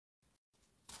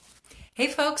Hey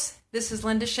folks, this is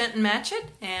Linda Shenton Matchett,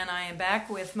 and I am back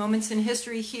with Moments in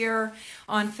History here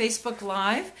on Facebook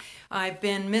Live. I've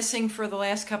been missing for the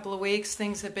last couple of weeks.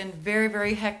 Things have been very,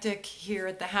 very hectic here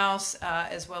at the house,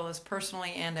 as well as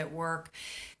personally and at work.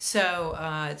 So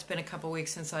it's been a couple of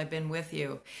weeks since I've been with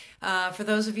you. For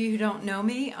those of you who don't know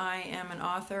me, I am an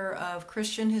author of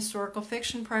Christian historical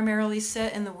fiction, primarily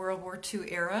set in the World War II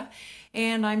era.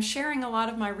 And I'm sharing a lot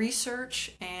of my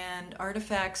research and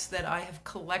artifacts that I have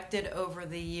collected over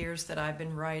the years that I've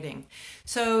been writing.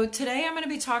 So today I'm going to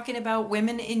be talking about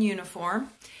women in uniform.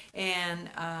 And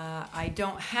I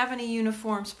don't have any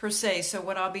uniforms per se, so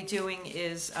what I'll be doing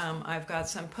is I've got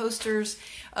some posters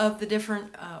of the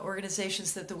different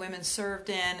organizations that the women served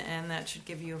in, and that should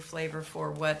give you a flavor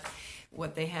for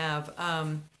what they have.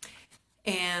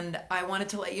 And I wanted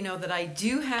to let you know that I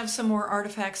do have some more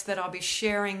artifacts that I'll be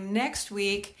sharing next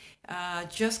week.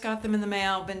 Just got them in the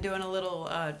mail, been doing a little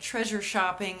treasure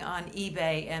shopping on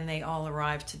eBay, and they all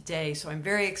arrived today. So I'm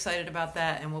very excited about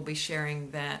that, and we'll be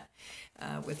sharing that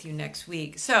with you next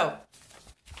week. So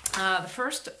the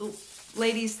first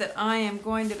ladies that I am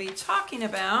going to be talking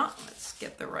about, let's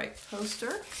get the right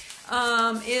poster,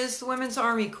 is the Women's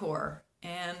Army Corps.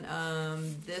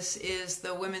 And this is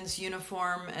the women's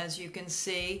uniform, as you can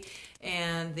see,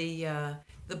 and the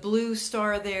blue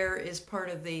star there is part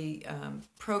of the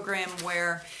program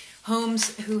where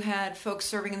homes who had folks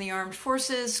serving in the armed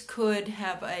forces could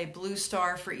have a blue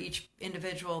star for each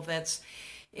individual that's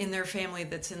in their family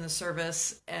that's in the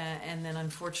service, and then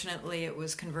unfortunately it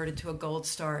was converted to a gold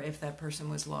star if that person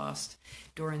was lost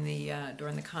during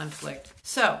the conflict.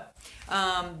 So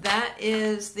that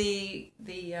is the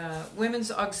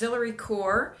Women's Auxiliary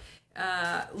Corps.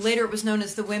 Later it was known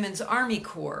as the Women's Army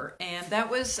Corps, and that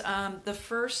was the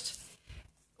first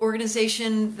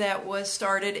organization that was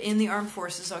started in the Armed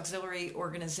Forces Auxiliary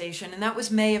Organization, and that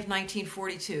was May of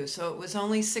 1942. So it was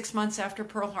only 6 months after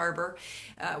Pearl Harbor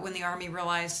when the Army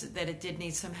realized that it did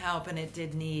need some help, and it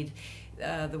did need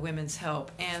the women's help.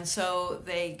 And so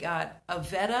they got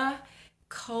Avetta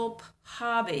Culp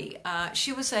Hobby.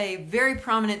 She was a very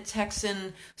prominent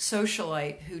Texan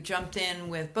socialite who jumped in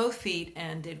with both feet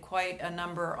and did quite a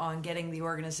number on getting the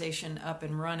organization up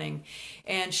and running.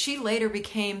 And she later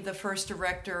became the first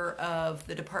director of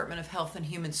the Department of Health and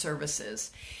Human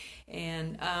Services.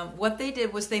 And what they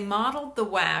did was they modeled the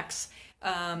WACS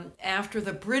after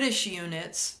the British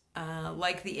units,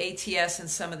 like the ATS and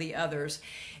some of the others.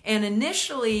 And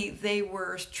initially they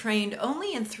were trained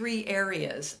only in 3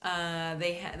 areas.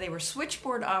 They were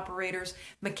switchboard operators,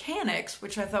 mechanics,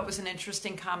 which I thought was an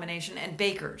interesting combination, and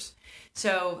bakers.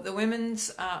 So the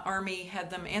women's army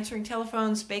had them answering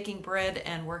telephones, baking bread,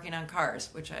 and working on cars,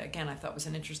 which I thought was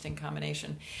an interesting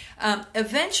combination.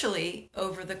 Eventually,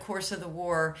 over the course of the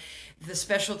war, the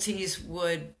specialties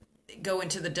would go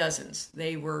into the dozens.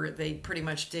 They pretty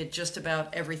much did just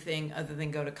about everything other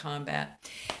than go to combat.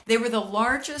 They were the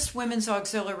largest women's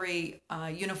auxiliary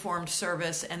uniformed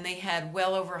service, and they had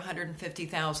well over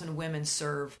 150,000 women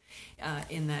serve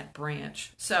in that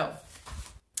branch. So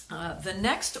the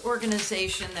next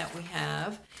organization that we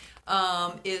have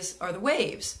are the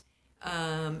WAVES,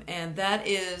 and that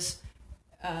is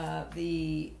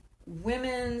the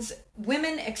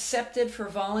Women Accepted for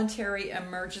Voluntary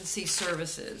Emergency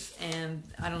Services. And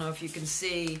I don't know if you can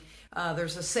see,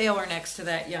 there's a sailor next to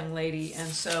that young lady, and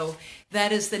so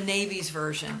that is the Navy's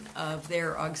version of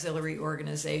their auxiliary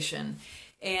organization.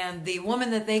 And the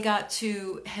woman that they got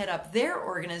to head up their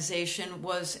organization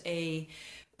was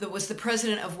the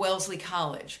president of Wellesley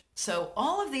College. So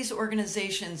all of these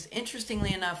organizations,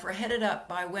 interestingly enough, were headed up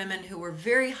by women who were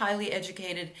very highly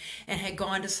educated and had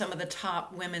gone to some of the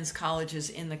top women's colleges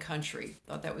in the country.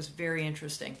 Thought that was very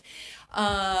interesting.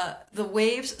 The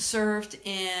WAVES served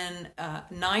in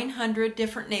 900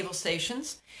 different naval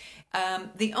stations.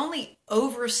 The only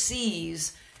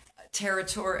overseas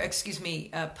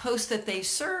post that they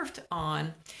served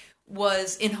on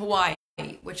was in Hawaii,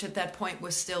 which at that point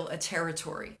was still a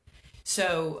territory.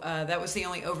 So that was the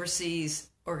only overseas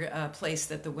place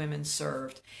that the women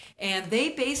served. And they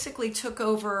basically took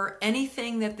over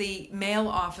anything that the male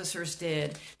officers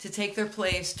did to take their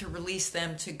place, to release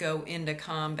them to go into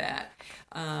combat,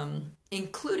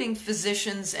 including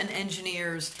physicians and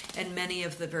engineers and many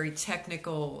of the very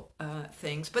technical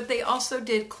things. But they also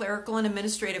did clerical and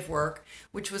administrative work,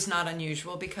 which was not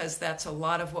unusual because that's a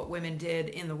lot of what women did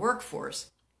in the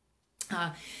workforce.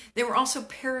 They were also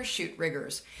parachute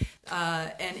riggers.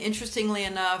 And interestingly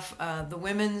enough, the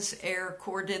Women's Air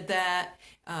Corps did that,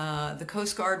 the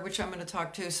Coast Guard, which I'm going to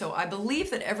talk to. So I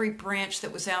believe that every branch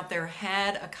that was out there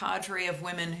had a cadre of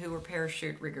women who were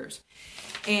parachute riggers.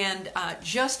 And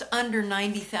just under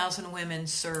 90,000 women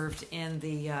served in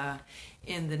the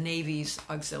Navy's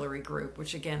auxiliary group,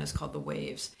 which again is called the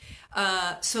WAVS.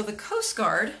 So the Coast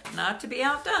Guard, not to be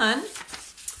outdone,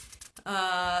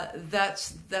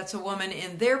 that's a woman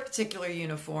in their particular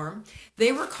uniform.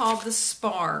 They were called the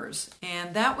spars,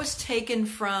 and that was taken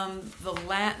from the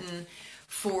Latin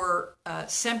for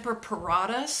semper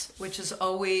paratus, which is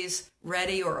always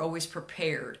ready or always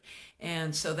prepared.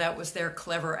 And so that was their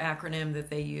clever acronym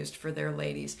that they used for their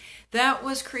ladies. That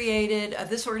was created,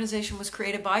 this organization was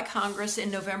created by Congress in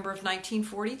November of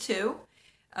 1942.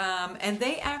 And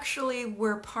they actually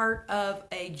were part of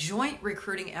a joint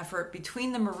recruiting effort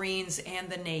between the Marines and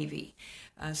the Navy.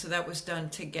 So that was done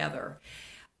together.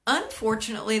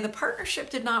 Unfortunately, the partnership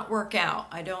did not work out.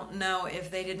 I don't know if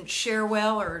they didn't share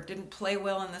well or didn't play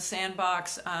well in the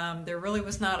sandbox. There really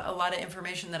was not a lot of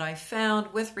information that I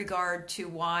found with regard to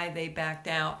why they backed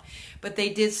out. But they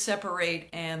did separate,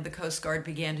 and the Coast Guard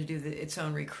began to do its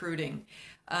own recruiting.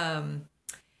 And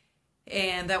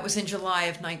that was in July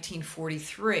of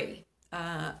 1943.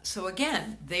 So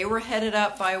again, they were headed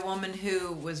up by a woman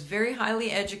who was very highly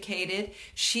educated.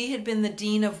 She had been the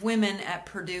Dean of Women at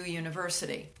Purdue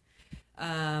University.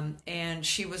 And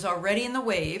she was already in the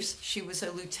WAVS. She was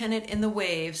a lieutenant in the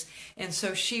WAVS. And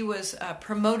so she was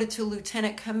promoted to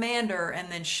lieutenant commander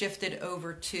and then shifted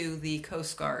over to the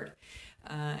Coast Guard.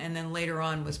 And then later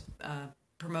on was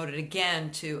promoted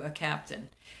again to a captain.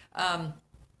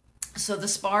 So the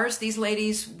spars, these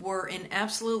ladies were in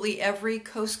absolutely every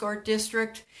Coast Guard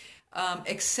district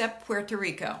except Puerto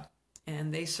Rico,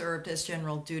 and they served as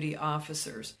general duty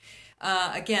officers.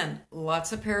 Again,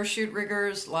 lots of parachute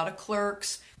riggers, a lot of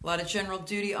clerks, a lot of general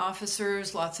duty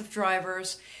officers, lots of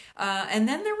drivers. And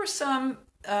then there were some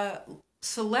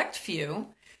select few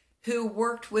who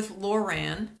worked with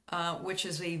LORAN, which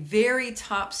is a very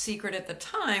top secret at the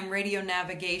time radio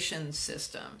navigation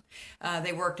system.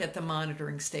 They worked at the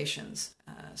monitoring stations,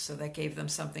 so that gave them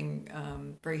something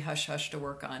very hush-hush to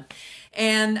work on.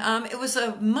 And it was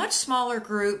a much smaller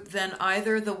group than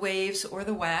either the WAVS or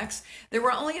the WACS. There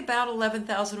were only about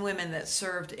 11,000 women that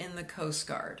served in the Coast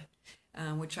Guard,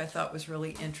 which I thought was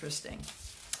really interesting.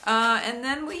 And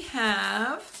then we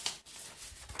have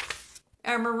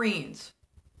our Marines.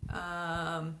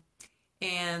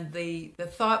 And the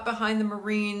thought behind the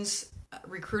Marines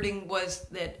recruiting was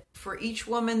that for each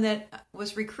woman that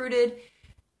was recruited,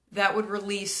 that would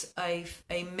release a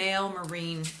male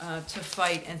Marine to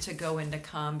fight and to go into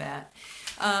combat.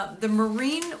 The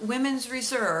Marine Women's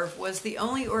Reserve was the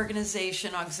only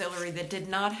organization auxiliary that did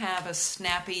not have a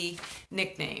snappy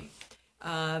nickname.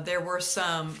 There were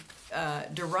some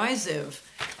derisive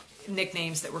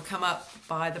nicknames that were come up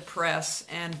by the press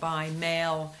and by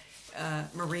male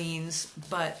Marines,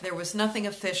 but there was nothing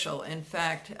official. In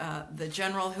fact, the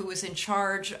general who was in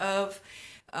charge of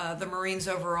the Marines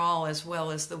overall, as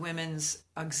well as the women's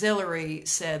auxiliary,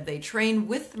 said they train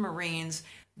with the Marines,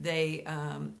 they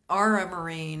are a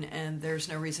Marine, and there's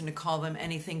no reason to call them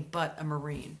anything but a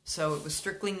Marine. So it was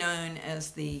strictly known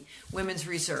as the Women's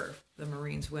Reserve, the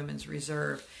Marines Women's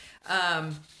Reserve.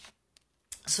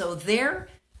 So their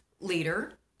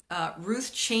leader,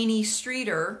 Ruth Cheney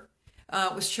Streeter,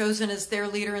 was chosen as their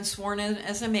leader and sworn in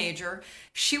as a major.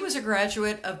 She was a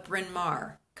graduate of Bryn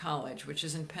Mawr College, which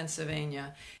is in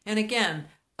Pennsylvania. And again,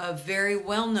 a very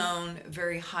well-known,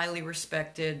 very highly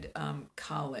respected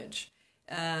college.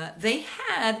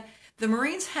 The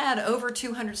Marines had over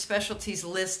 200 specialties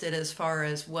listed as far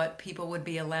as what people would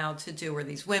be allowed to do, or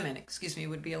these women,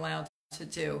 would be allowed to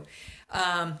do.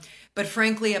 But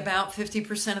frankly, about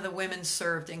 50% of the women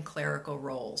served in clerical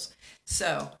roles.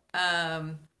 So,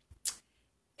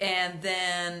 and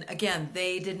then again,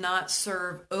 they did not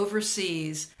serve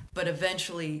overseas, but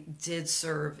eventually did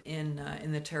serve in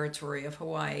the territory of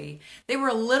Hawaii. They were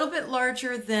a little bit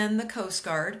larger than the Coast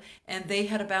Guard, and they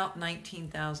had about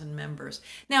 19,000 members.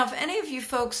 Now, if any of you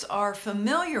folks are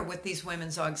familiar with these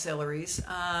women's auxiliaries,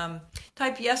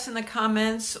 type yes in the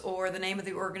comments or the name of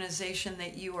the organization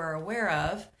that you are aware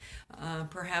of.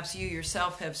 Perhaps you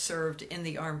yourself have served in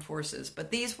the armed forces,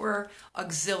 but these were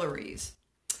auxiliaries.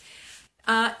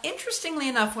 Interestingly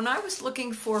enough, when I was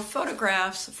looking for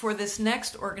photographs for this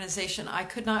next organization, I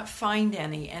could not find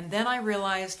any. And then I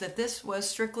realized that this was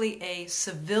strictly a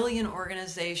civilian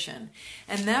organization,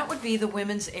 and that would be the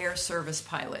Women's Air Service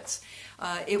Pilots.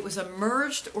 It was a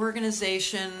merged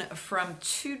organization from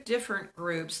two different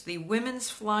groups, the Women's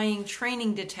Flying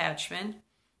Training Detachment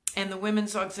and the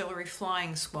Women's Auxiliary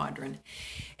Flying Squadron.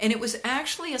 And it was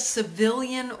actually a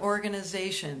civilian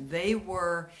organization. They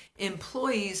were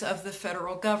employees of the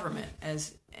federal government,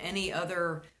 as any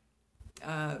other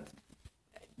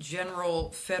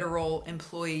general federal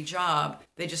employee job.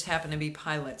 They just happened to be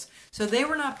pilots. So they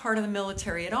were not part of the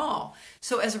military at all.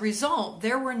 So as a result,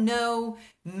 there were no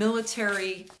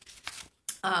military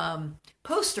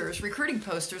posters, recruiting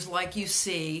posters like you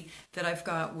see that I've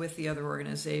got with the other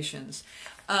organizations.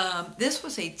 This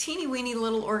was a teeny weeny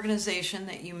little organization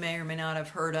that you may or may not have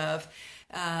heard of.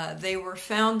 They were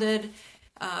founded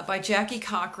by Jackie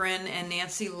Cochran and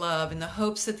Nancy Love in the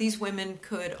hopes that these women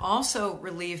could also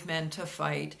relieve men to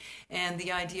fight. And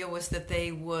the idea was that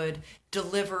they would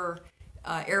deliver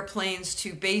airplanes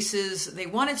to bases. They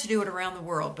wanted to do it around the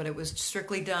world, but it was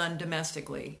strictly done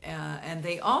domestically. And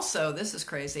they also, this is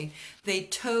crazy, they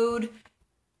towed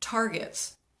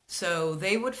targets. So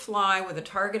they would fly with a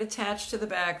target attached to the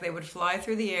back. They would fly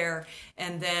through the air,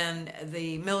 and then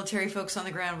the military folks on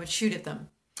the ground would shoot at them.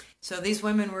 So these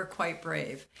women were quite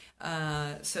brave.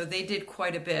 So they did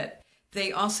quite a bit.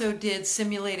 They also did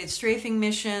simulated strafing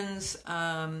missions,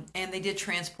 and they did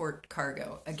transport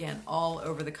cargo, again, all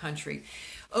over the country.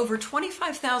 Over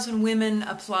 25,000 women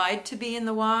applied to be in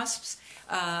the WASPs,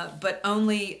 but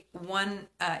only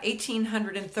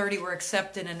 1,830 were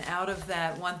accepted, and out of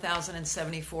that,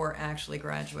 1,074 actually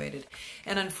graduated.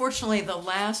 And unfortunately, the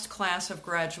last class of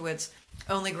graduates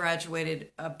only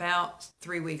graduated about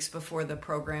 3 weeks before the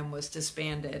program was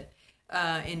disbanded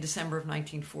in December of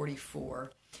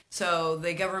 1944. So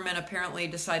the government apparently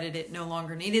decided it no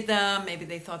longer needed them. Maybe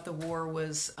they thought the war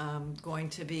was going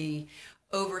to be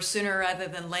over sooner rather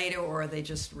than later, or they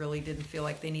just really didn't feel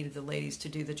like they needed the ladies to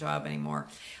do the job anymore.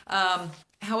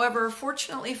 However,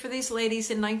 fortunately for these ladies,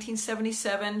 in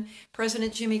 1977,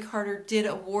 President Jimmy Carter did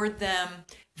award them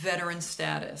veteran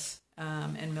status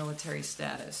and military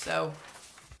status. So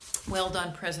well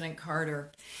done, President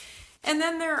Carter. And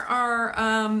then there are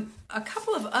a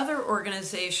couple of other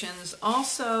organizations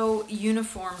also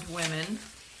uniformed women.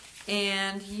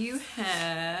 And you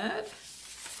have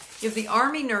the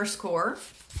Army Nurse Corps.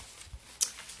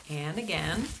 And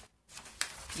again,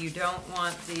 you don't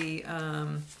want the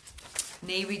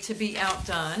Navy to be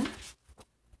outdone.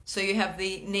 So you have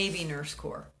the Navy Nurse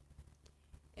Corps.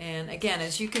 And again,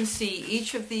 as you can see,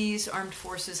 each of these armed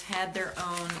forces had their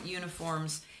own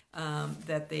uniforms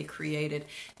that they created.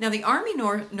 Now, the Army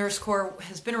Nurse Corps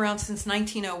has been around since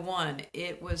 1901.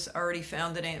 It was already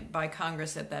founded by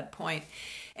Congress at that point.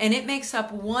 And it makes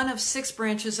up one of 6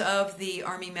 branches of the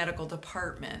Army Medical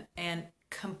Department and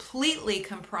completely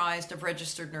comprised of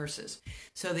registered nurses.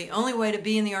 So the only way to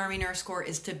be in the Army Nurse Corps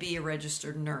is to be a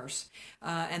registered nurse.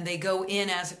 And they go in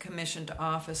as a commissioned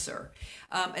officer.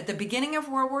 At the beginning of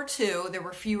World War II, there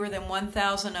were fewer than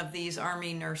 1,000 of these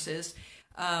Army nurses.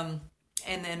 And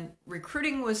then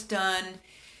recruiting was done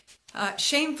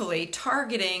shamefully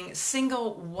targeting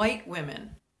single white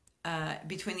women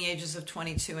between the ages of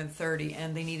 22 and 30,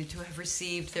 and they needed to have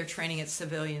received their training at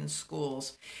civilian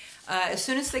schools. As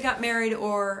soon as they got married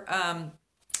or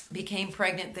became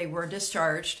pregnant, they were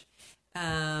discharged,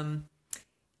 but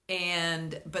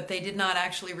they did not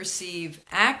actually receive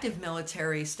active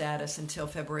military status until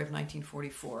February of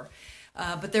 1944.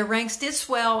 But their ranks did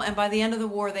swell, and by the end of the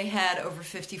war, they had over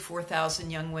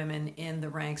 54,000 young women in the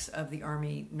ranks of the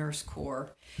Army Nurse Corps.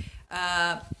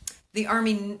 The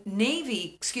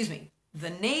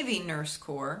Navy Nurse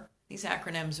Corps, these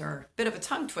acronyms are a bit of a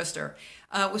tongue twister,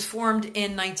 was formed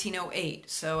in 1908,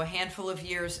 so a handful of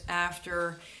years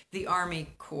after the Army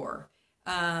Corps.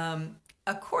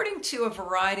 According to a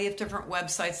variety of different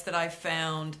websites that I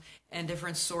found and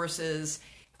different sources,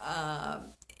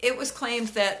 it was claimed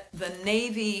that the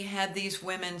Navy had these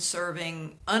women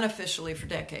serving unofficially for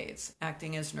decades,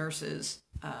 acting as nurses,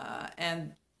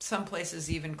 and some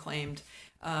places even claimed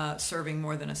serving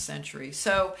more than a century.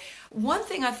 So one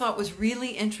thing I thought was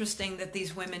really interesting that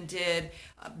these women did,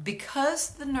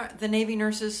 because the Navy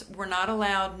nurses were not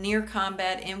allowed near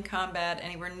combat, in combat,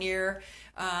 anywhere near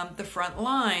the front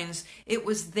lines, it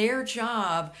was their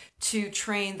job to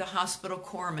train the hospital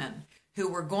corpsmen, who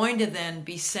were going to then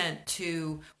be sent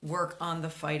to work on the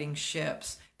fighting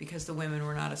ships, because the women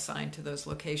were not assigned to those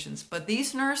locations. But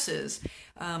these nurses,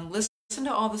 listen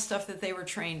to all the stuff that they were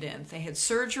trained in. They had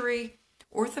surgery,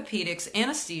 orthopedics,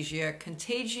 anesthesia,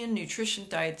 contagion, nutrition,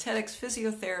 dietetics,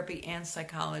 physiotherapy, and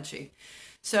psychology.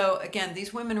 So again,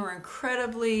 these women were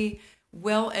incredibly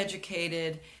well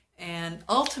educated and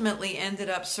ultimately ended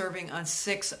up serving on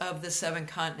 6 of the 7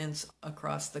 continents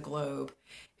across the globe.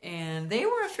 And they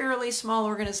were a fairly small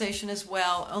organization as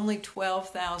well, only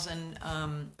 12,000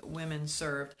 women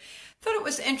served. Thought it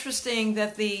was interesting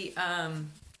that the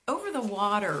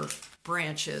over-the-water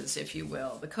branches, if you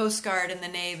will, the Coast Guard and the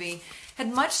Navy,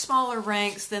 had much smaller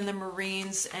ranks than the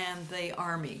Marines and the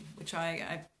Army, which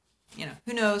I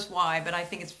who knows why, but I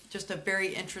think it's just a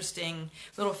very interesting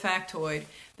little factoid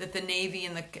that the Navy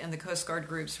and the Coast Guard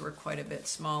groups were quite a bit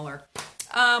smaller.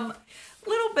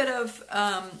 Little bit of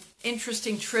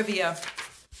interesting trivia.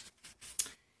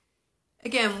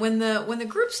 Again, when the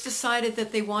groups decided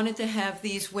that they wanted to have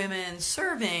these women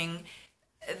serving,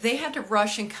 they had to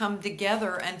rush and come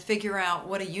together and figure out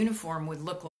what a uniform would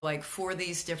look like for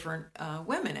these different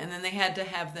women, and then they had to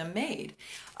have them made.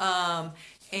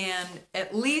 And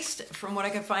at least from what I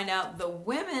could find out, the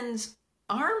Women's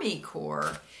Army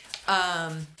Corps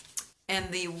and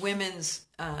the Women's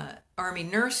Army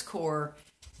Nurse Corps,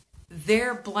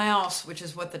 their blouse, which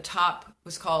is what the top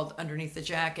was called underneath the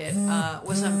jacket,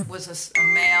 was a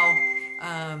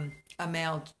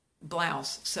male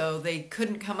blouse. So they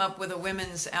couldn't come up with a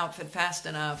women's outfit fast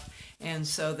enough, and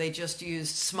so they just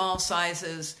used small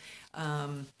sizes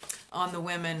on the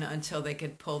women until they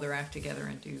could pull their act together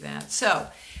and do that. So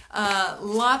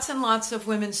lots and lots of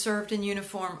women served in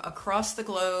uniform across the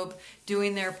globe,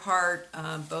 doing their part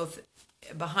both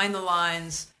behind the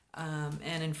lines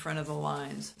and in front of the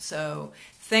lines. So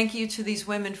thank you to these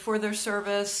women for their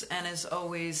service, and as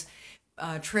always,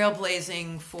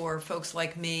 trailblazing for folks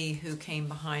like me who came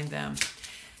behind them.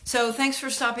 So thanks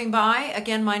for stopping by.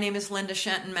 Again, my name is Linda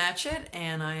Shenton Matchett,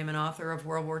 and I am an author of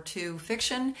World War II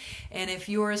fiction. And if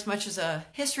you're as much as a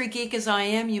history geek as I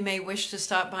am, you may wish to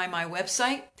stop by my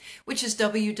website, which is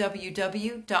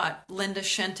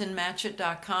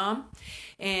www.lindashentonmatchett.com.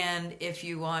 And if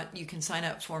you want, you can sign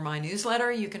up for my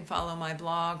newsletter, you can follow my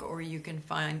blog, or you can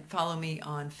follow me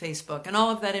on Facebook. And all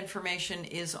of that information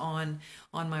is on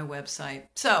my website.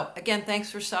 So again, thanks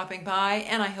for stopping by,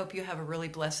 and I hope you have a really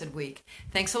blessed week.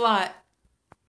 Thanks a lot.